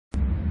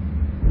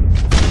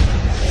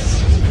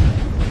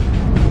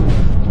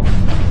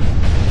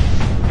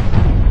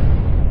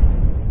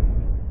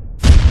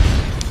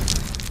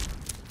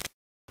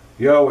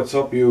Yo, what's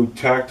up, you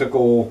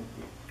tactical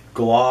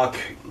Glock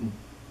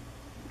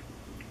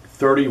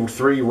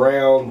 33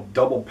 round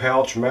double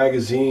pouch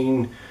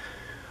magazine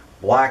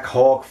Black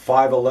Hawk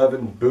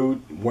 511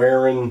 boot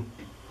wearing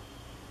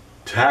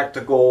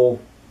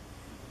tactical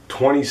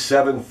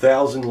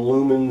 27,000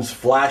 lumens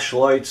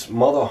flashlights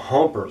mother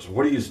humpers.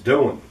 What are you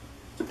doing?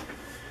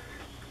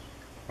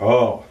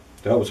 Oh,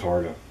 that was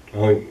hard.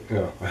 I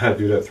had to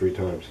do that 3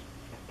 times.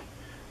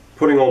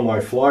 Putting on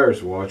my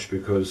Flyers watch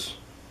because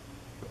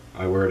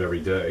I wear it every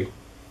day,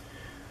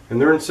 and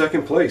they're in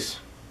 2nd place,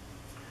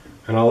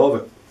 and I love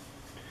it.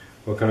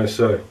 What can I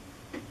say?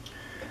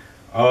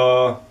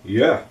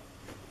 Yeah,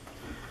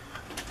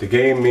 the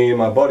game me and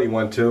my buddy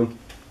went to,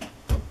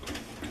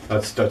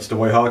 that's the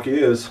way hockey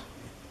is.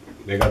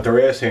 They got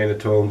their ass handed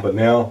to them, but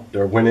now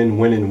they're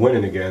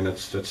winning again.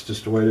 That's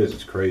just the way it is.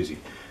 It's crazy.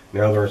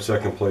 Now they're in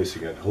 2nd place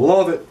again. I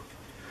love it.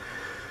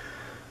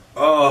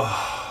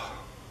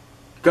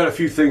 Got a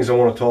few things I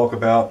want to talk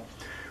about.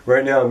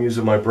 Right now I'm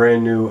using my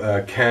brand new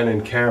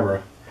Canon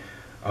camera.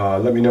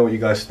 Let me know what you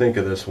guys think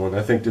of this one.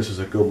 I think this is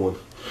a good one.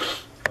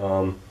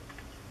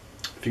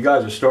 If you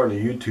guys are starting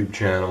a YouTube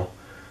channel,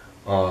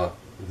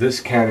 this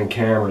Canon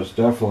camera is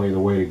definitely the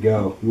way to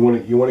go. You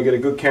want to get a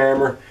good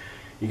camera,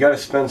 you got to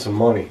spend some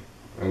money.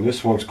 And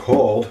this one's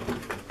called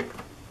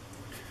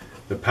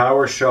the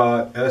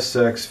PowerShot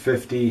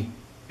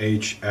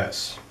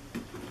SX50HS.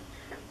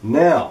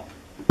 Now,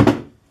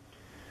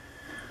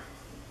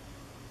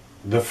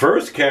 the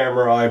first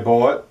camera I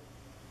bought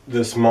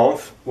this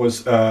month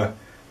was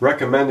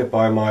recommended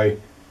by my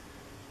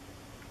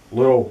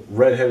little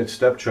redheaded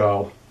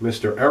stepchild,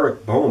 Mr.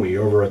 Eric Bomey,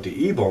 over at the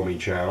eBomey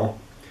channel.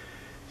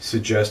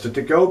 Suggested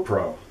the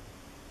GoPro.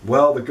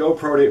 Well, the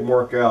GoPro didn't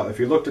work out. If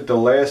you looked at the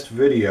last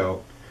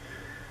video,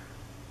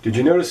 did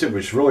you notice it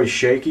was really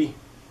shaky?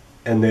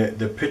 And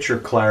the picture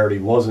clarity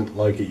wasn't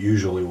like it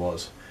usually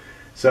was.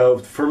 So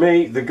for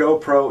me, the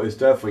GoPro is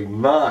definitely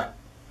not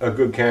a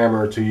good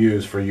camera to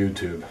use for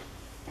YouTube.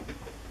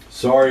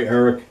 Sorry,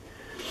 Eric.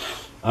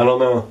 I don't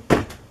know.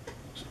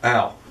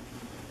 Ow.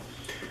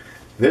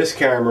 This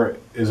camera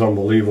is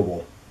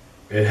unbelievable.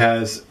 It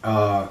has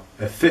a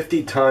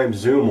 50 times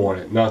zoom on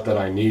it. Not that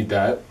I need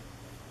that,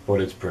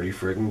 but it's pretty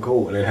freaking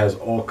cool. And it has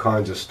all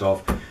kinds of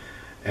stuff.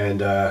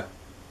 And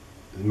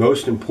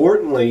most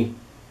importantly,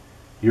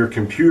 your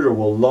computer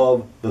will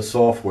love the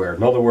software.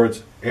 In other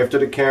words, after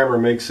the camera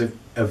makes a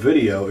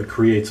video, it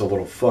creates a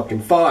little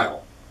fucking file.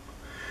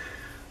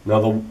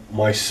 Now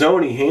my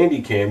Sony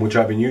Handycam, which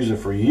I've been using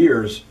for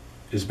years,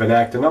 has been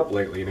acting up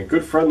lately, and a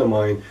good friend of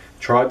mine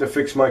tried to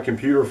fix my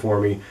computer for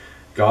me.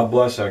 God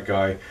bless that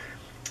guy.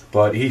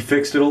 But he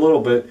fixed it a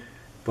little bit,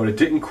 but it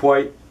didn't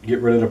quite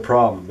get rid of the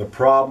problem. The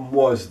problem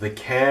was the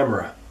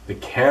camera. The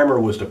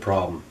camera was the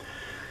problem.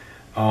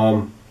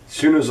 As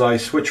soon as I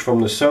switched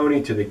from the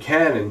Sony to the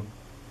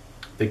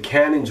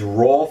Canon's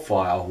RAW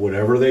file,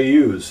 whatever they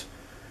use,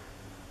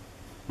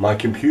 my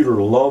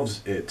computer loves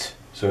it.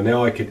 So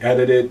now I can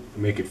edit it,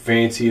 make it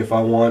fancy if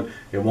I want.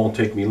 It won't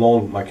take me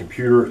long. My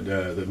computer,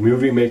 the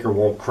movie maker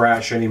won't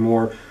crash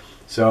anymore.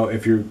 So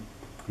if you're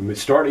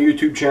starting a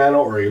YouTube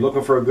channel or you're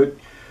looking for a good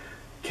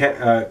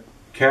camera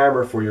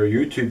for your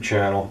YouTube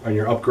channel and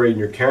you're upgrading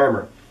your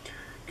camera,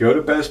 go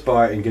to Best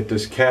Buy and get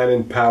this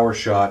Canon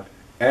PowerShot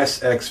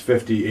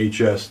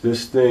SX50HS.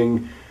 This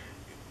thing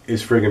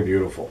is friggin'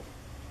 beautiful.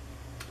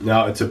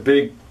 Now it's a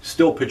big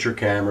still picture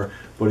camera,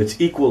 but it's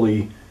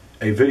equally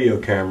a video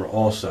camera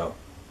also.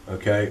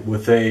 Okay,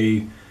 with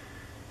a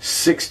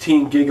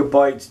 16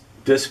 gigabyte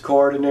disk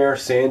card in there,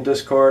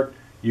 SanDisk card,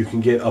 you can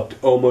get up to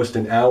almost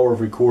an hour of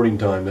recording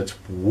time. That's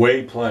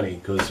way plenty,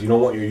 because you don't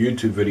want your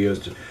YouTube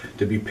videos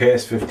to be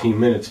past 15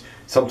 minutes.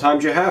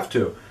 Sometimes you have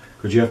to,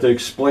 because you have to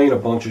explain a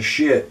bunch of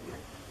shit.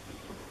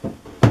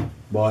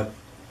 But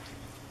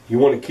you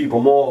want to keep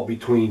them all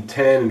between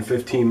 10 and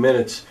 15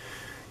 minutes,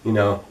 you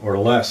know, or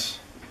less,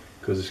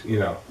 because, you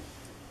know,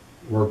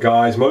 we're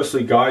guys,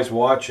 mostly guys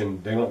watch,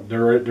 and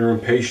they're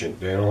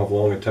impatient. They don't have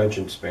long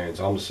attention spans.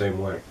 I'm the same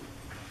way.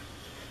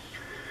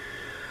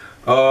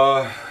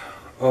 Oh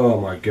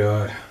my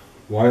God,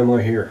 why am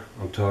I here?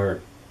 I'm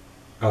tired.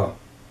 Oh,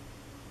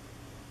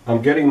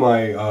 I'm getting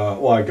my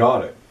well, I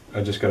got it.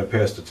 I just got to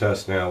pass the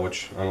test now,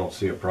 which I don't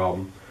see a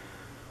problem.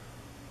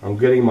 I'm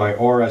getting my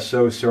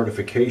RSO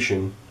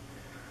certification,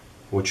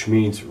 which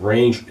means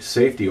Range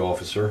Safety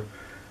Officer.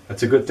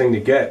 That's a good thing to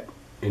get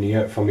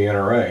from the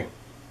NRA.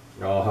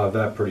 I'll have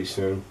that pretty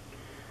soon.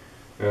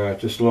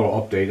 Just a little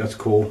update. That's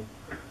cool.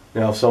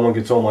 Now if someone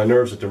gets on my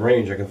nerves at the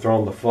range, I can throw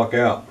them the fuck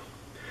out.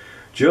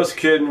 Just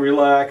kidding.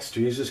 Relax.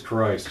 Jesus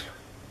Christ.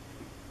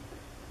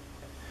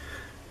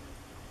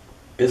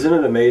 Isn't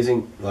it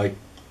amazing, like,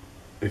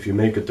 if you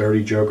make a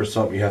dirty joke or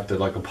something, you have to,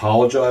 like,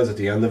 apologize at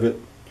the end of it,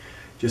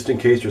 just in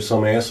case there's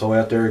some asshole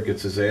out there that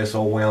gets his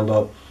asshole wound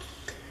up.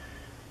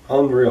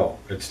 Unreal.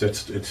 It's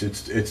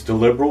the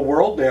liberal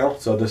world now,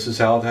 so this is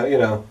how, you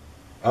know.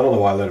 I don't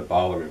know why I let it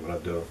bother me, but I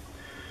do.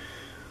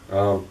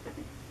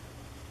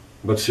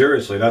 But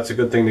seriously, that's a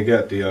good thing to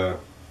get, the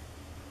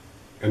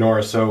an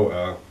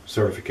RSO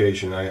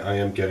certification. I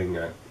am getting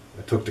that.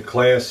 I took the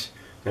class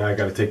Now I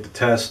got to take the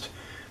test,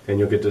 and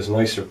you'll get this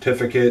nice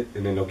certificate,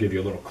 and then they'll give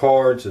you a little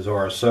card, says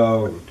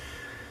RSO, and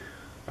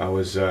I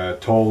was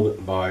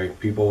told by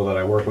people that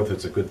I work with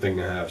it's a good thing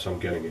to have, so I'm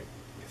getting it.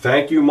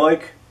 Thank you,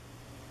 Mike,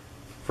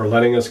 for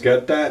letting us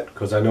get that,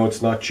 because I know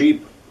it's not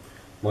cheap.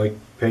 Mike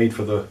paid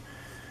for the,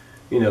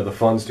 the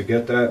funds to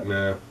get that,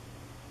 and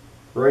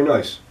very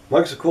nice.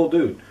 Mike's a cool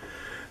dude.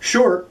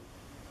 Short,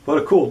 but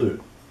a cool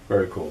dude.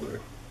 Very cool dude.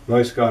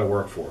 Nice guy to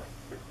work for.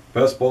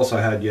 Best boss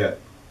I had yet.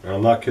 And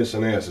I'm not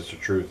kissing ass, it's the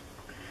truth.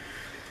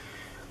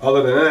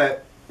 Other than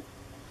that,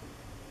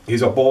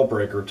 he's a ball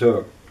breaker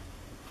too.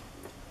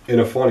 In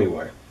a funny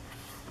way.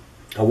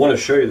 I want to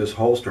show you this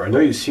holster. I know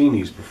you've seen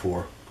these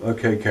before.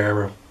 Okay,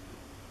 camera.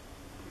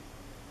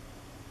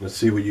 Let's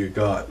see what you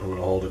got. I'm going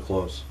to hold it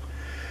close.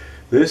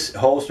 This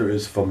holster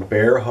is from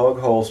Bear Hug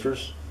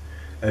Holsters.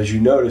 As you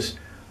notice,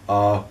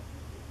 a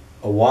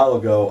while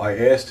ago I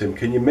asked him,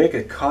 can you make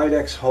a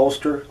Kydex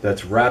holster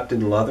that's wrapped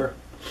in leather?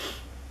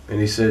 And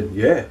he said,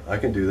 yeah, I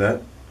can do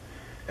that.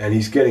 And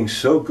he's getting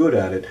so good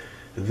at it.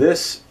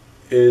 This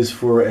is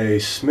for a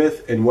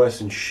Smith &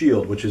 Wesson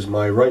Shield, which is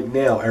my right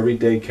now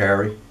everyday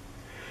carry.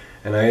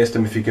 And I asked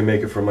him if he can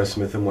make it for my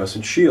Smith &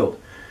 Wesson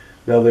Shield.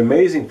 Now the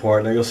amazing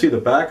part, now you'll see the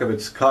back of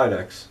it's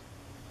Kydex,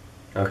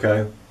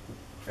 okay,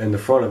 and the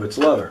front of it's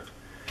leather.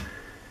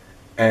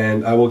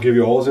 And I will give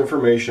you all his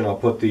information. I'll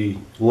put the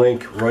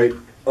link right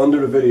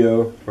under the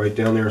video, right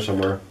down there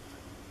somewhere.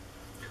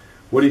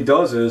 What he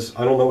does is,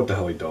 I don't know what the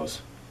hell he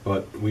does,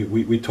 but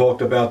we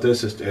talked about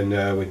this,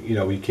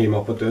 and we came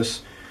up with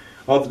this.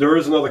 There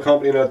is another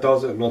company that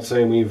does it. I'm not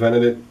saying we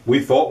invented it. We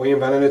thought we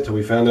invented it till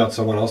we found out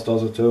someone else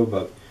does it too,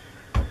 but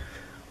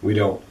we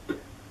don't.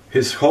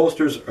 His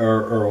holsters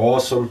are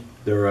awesome.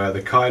 They're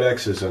the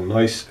Kydex is a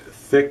nice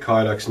thick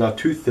Kydex, not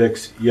too thick,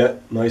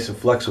 yet nice and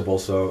flexible,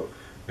 so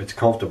it's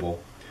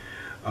comfortable.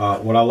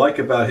 What I like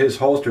about his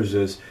holsters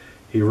is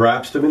he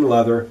wraps them in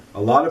leather.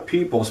 A lot of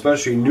people,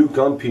 especially new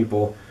gun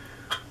people,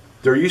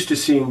 they're used to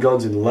seeing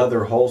guns in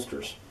leather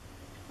holsters,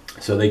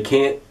 so they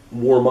can't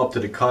warm up to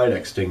the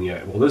Kydex thing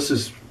yet. Well, this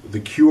is the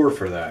cure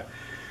for that.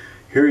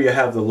 Here you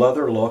have the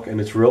leather look,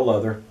 and it's real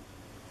leather,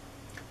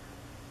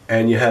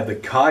 and you have the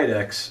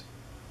Kydex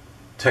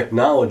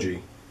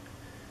technology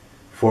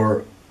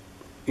for,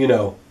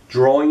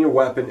 drawing your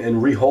weapon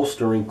and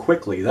reholstering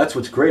quickly. That's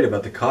what's great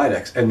about the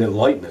Kydex, and the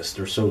lightness.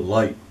 They're so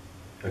light.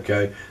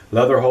 Okay,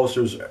 leather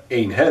holsters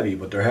ain't heavy,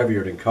 but they're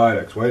heavier than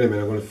Kydex. Wait a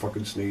minute, I'm gonna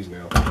fucking sneeze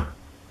now.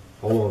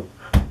 Hold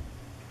on.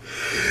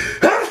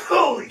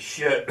 Holy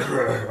shit!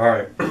 All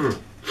right.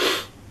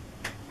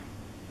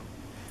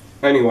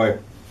 Anyway,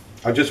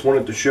 I just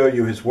wanted to show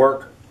you his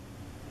work.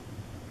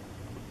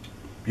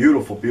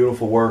 Beautiful,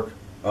 beautiful work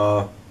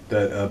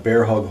that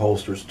Bear Hug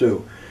holsters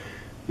do.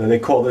 Now we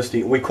call it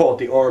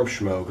the Arm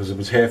Schmo because it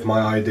was half my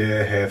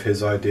idea, half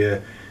his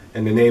idea,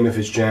 and the name of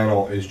his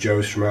channel is Joe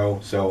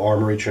Schmo, so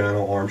Armory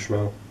Channel, Arm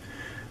Schmo.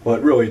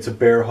 But really, it's a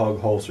Bear Hug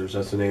Holsters.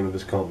 That's the name of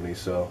his company.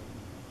 So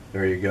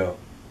there you go.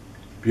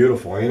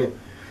 Beautiful, ain't it?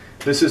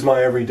 This is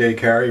my everyday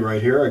carry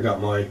right here.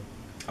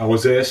 I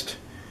was asked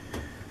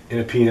in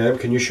a PM,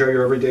 can you show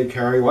your everyday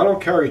carry? Well, I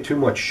don't carry too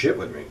much shit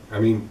with me. I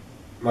mean,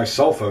 my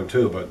cell phone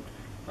too, but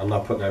I'm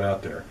not putting that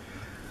out there.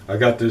 I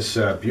got this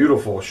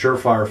beautiful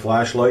Surefire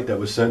flashlight that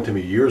was sent to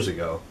me years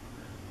ago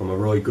from a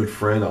really good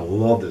friend. I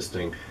love this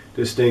thing.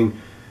 This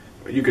thing,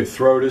 you could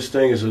throw this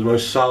thing. It's the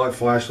most solid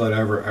flashlight I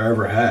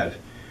ever had.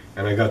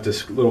 And I got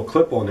this little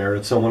clip on there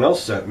that someone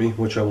else sent me,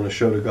 which I want to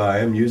show the guy I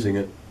am using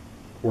it.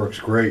 Works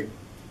great.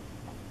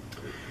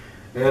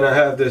 And I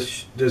have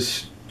this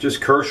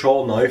just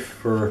Kershaw knife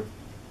for,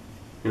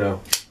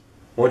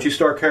 once you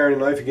start carrying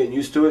a knife and getting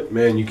used to it,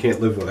 man, you can't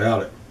live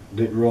without it.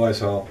 Didn't realize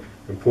how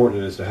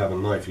important it is to have a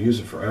knife. Use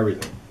it for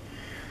everything.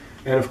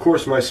 And of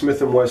course my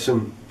Smith &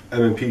 Wesson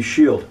M&P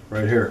Shield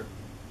right here.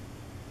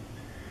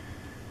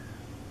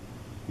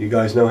 You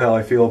guys know how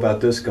I feel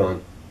about this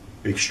gun.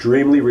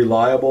 Extremely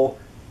reliable.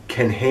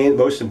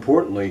 Most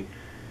importantly,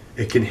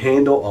 it can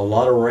handle a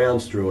lot of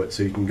rounds through it,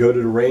 so you can go to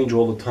the range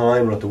all the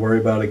time, don't have to worry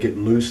about it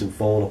getting loose and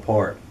falling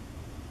apart.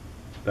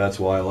 That's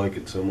why I like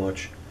it so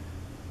much.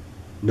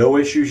 No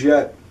issues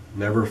yet.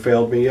 Never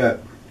failed me yet.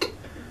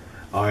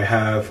 I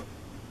have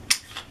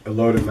a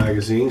loaded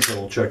magazine, so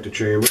we'll check the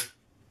chamber.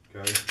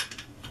 Okay.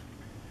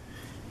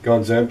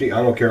 Gun's empty.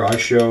 I don't care. I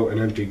show an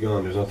empty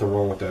gun. There's nothing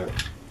wrong with that.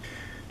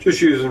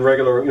 Just using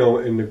regular,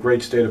 in the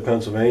great state of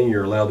Pennsylvania,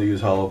 you're allowed to use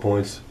hollow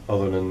points.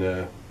 Other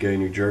than Gay,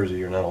 New Jersey,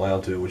 you're not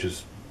allowed to, which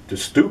is the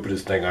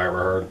stupidest thing I ever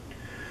heard.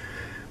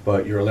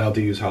 But you're allowed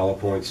to use hollow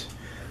points.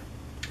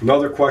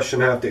 Another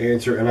question I have to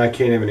answer, and I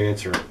can't even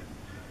answer it.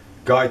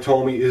 Guy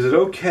told me, is it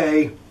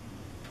okay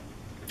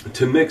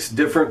to mix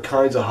different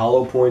kinds of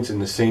hollow points in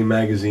the same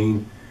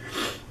magazine?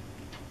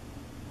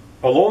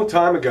 A long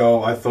time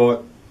ago, I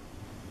thought,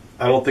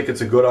 I don't think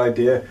it's a good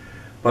idea,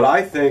 but I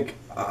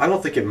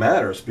don't think it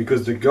matters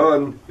because the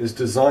gun is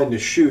designed to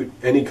shoot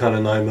any kind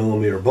of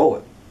 9mm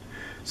bullet.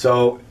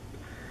 So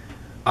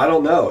I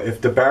don't know, if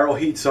the barrel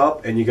heats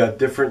up and you got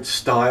different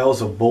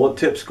styles of bullet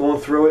tips going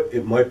through it,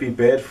 it might be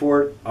bad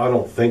for it. I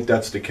don't think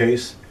that's the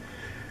case.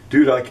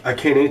 Dude, I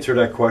can't answer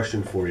that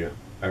question for you.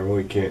 I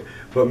really can't.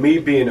 But me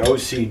being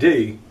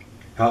OCD,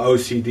 how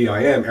OCD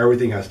I am,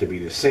 everything has to be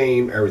the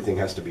same. Everything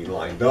has to be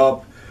lined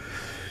up.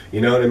 You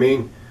know what I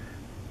mean?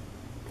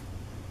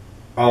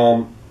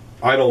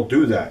 I don't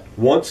do that.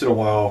 Once in a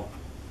while,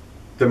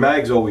 the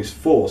mag's always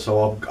full,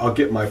 so I'll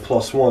get my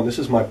 +1. This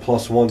is my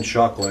 +1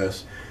 shot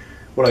glass.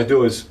 What I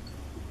do is,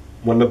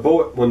 when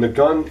the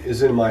gun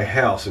is in my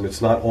house and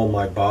it's not on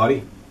my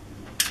body,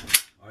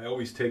 I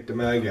always take the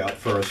mag out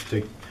first.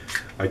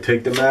 I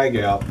take the mag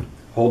out,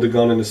 hold the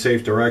gun in a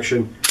safe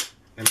direction,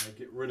 and I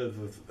get rid of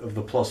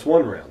the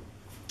 +1 round.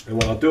 And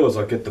what I'll do is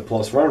I'll get the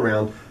 +1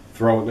 round,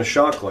 throw it in the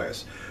shot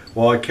glass.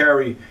 Well, I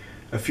carry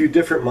a few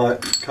different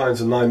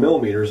kinds of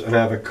 9mm and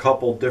I have a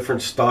couple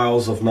different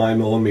styles of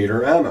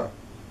 9mm ammo.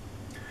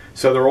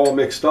 So they're all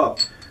mixed up.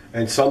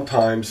 And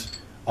sometimes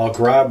I'll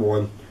grab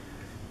one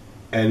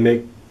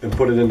and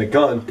put it in the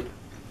gun,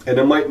 and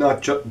it might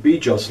not be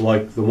just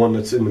like the one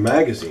that's in the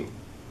magazine.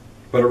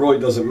 But it really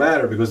doesn't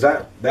matter, because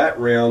that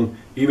round,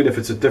 even if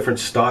it's a different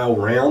style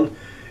round,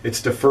 it's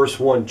the first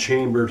one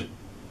chambered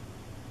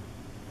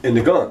in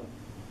the gun.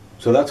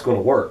 So that's going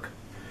to work.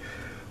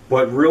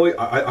 But really,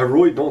 I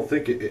really don't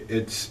think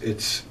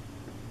it's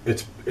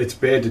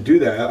bad to do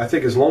that. I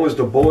think as long as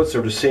the bullets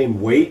are the same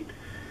weight,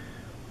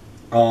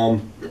 all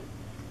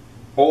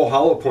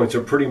hollow points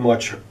are pretty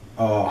much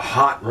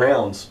hot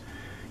rounds.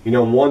 You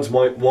know, one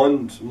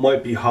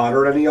might be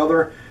hotter than the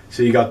other,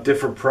 so you got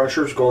different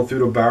pressures going through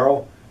the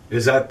barrel.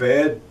 Is that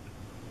bad?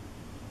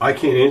 I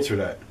can't answer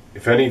that.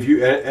 If any of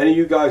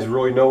you guys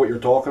really know what you're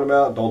talking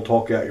about, don't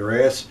talk out your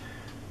ass.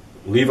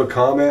 Leave a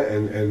comment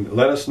and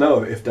let us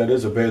know if that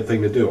is a bad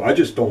thing to do. I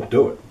just don't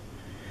do it.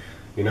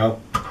 You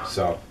know?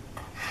 So,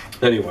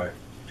 anyway,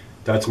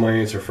 that's my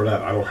answer for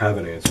that. I don't have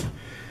an answer.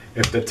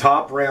 If the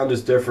top round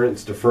is different,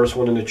 it's the first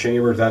one in the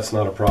chamber, that's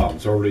not a problem.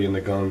 It's already in the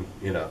gun,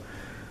 you know.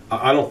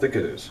 I don't think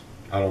it is.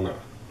 I don't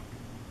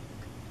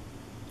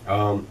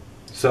know.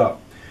 So,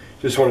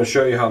 just want to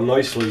show you how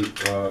nicely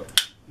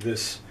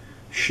this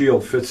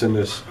shield fits in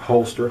this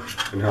holster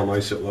and how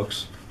nice it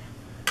looks.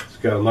 It's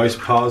got a nice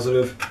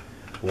positive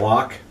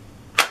lock,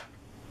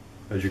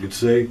 as you can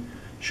see.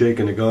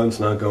 Shaking the gun's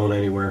not going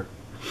anywhere.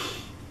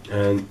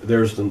 And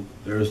there's the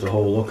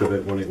whole look of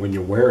it when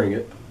you're wearing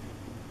it.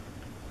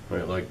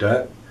 Right, like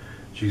that.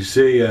 As you can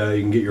see,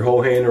 you can get your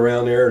whole hand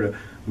around there.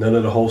 None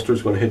of the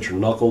holsters going to hit your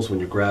knuckles when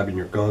you're grabbing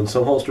your gun.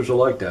 Some holsters are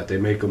like that. They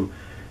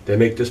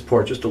make this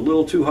part just a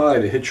little too high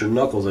to hit your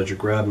knuckles as you're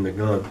grabbing the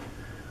gun.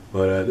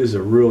 But this is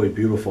a really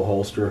beautiful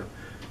holster,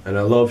 and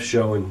I love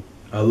showing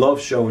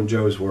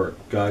Joe's work.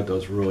 Guy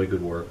does really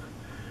good work.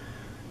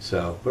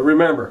 So, but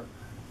remember,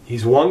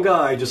 he's one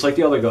guy, just like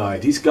the other guy.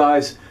 These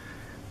guys,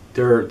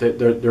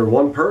 they're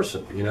one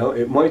person. You know,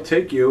 it might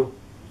take you.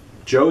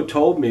 Joe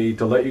told me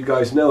to let you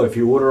guys know, if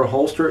you order a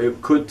holster,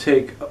 it could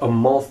take a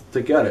month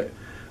to get it.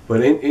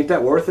 But ain't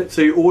that worth it?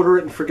 So you order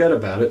it and forget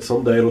about it.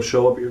 Someday it'll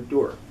show up at your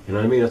door. You know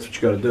what I mean? That's what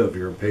you got to do if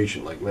you're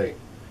impatient like me.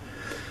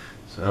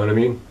 So, you know what I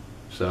mean?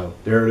 So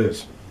there it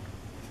is.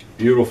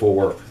 Beautiful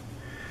work.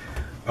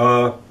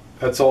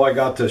 That's all I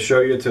got to show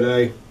you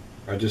today.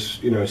 I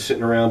just, you know,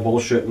 sitting around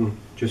bullshitting,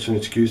 just an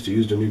excuse to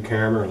use the new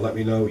camera and let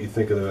me know what you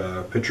think of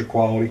the picture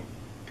quality.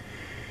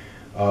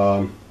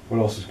 What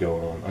else is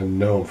going on? I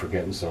know I'm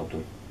forgetting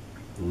something.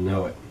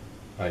 Know it.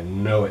 I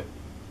know it.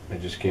 I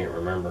just can't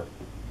remember.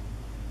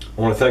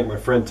 I want to thank my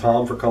friend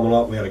Tom for coming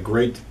up. We had a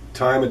great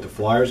time at the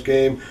Flyers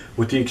game,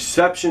 with the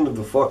exception of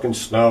the fucking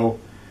snow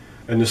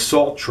and the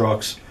salt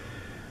trucks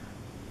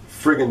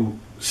friggin'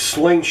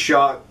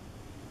 slingshot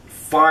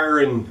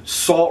firing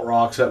salt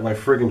rocks at my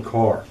friggin'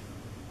 car.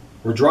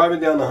 We're driving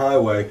down the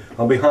highway.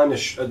 I'm behind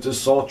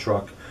this salt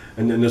truck,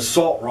 and then the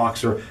salt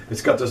rocks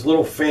it's got this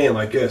little fan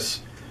like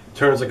this. It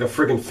turns like a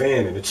friggin'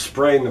 fan, and it's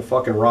spraying the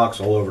fucking rocks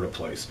all over the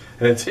place.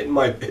 And it's hitting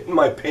my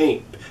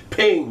paint.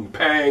 Ping,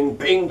 pang,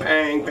 ping,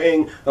 pang,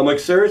 ping. I'm like,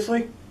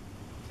 seriously?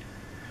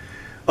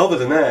 Other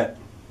than that,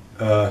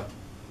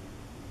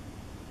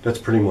 that's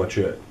pretty much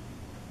it.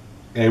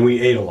 And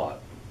we ate a lot.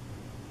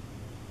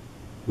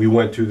 We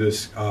went to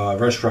this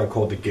restaurant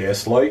called the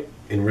Gaslight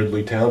in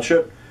Ridley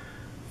Township.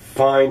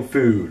 Fine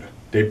food.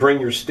 They bring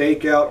your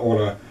steak out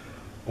on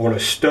a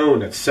stone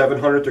that's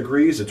 700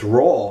 degrees. It's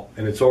raw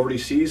and it's already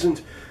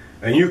seasoned,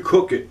 and you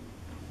cook it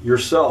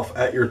yourself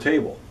at your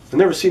table. I've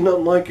never seen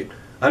nothing like it.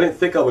 I didn't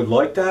think I would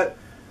like that,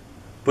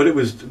 but it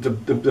was the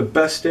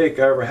best steak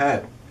I ever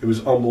had. It was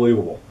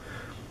unbelievable.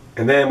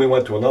 And then we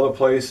went to another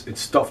place. It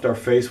stuffed our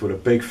face with a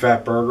big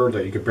fat burger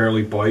that you could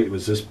barely bite. It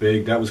was this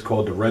big. That was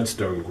called the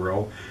Redstone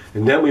Grill.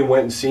 And then we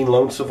went and seen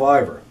Lone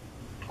Survivor.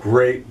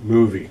 Great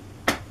movie.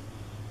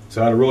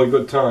 So I had a really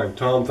good time.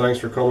 Tom, thanks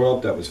for coming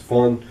up. That was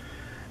fun.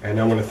 And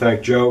I want to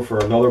thank Joe for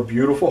another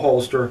beautiful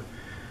holster.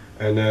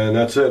 And then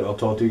that's it. I'll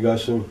talk to you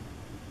guys soon.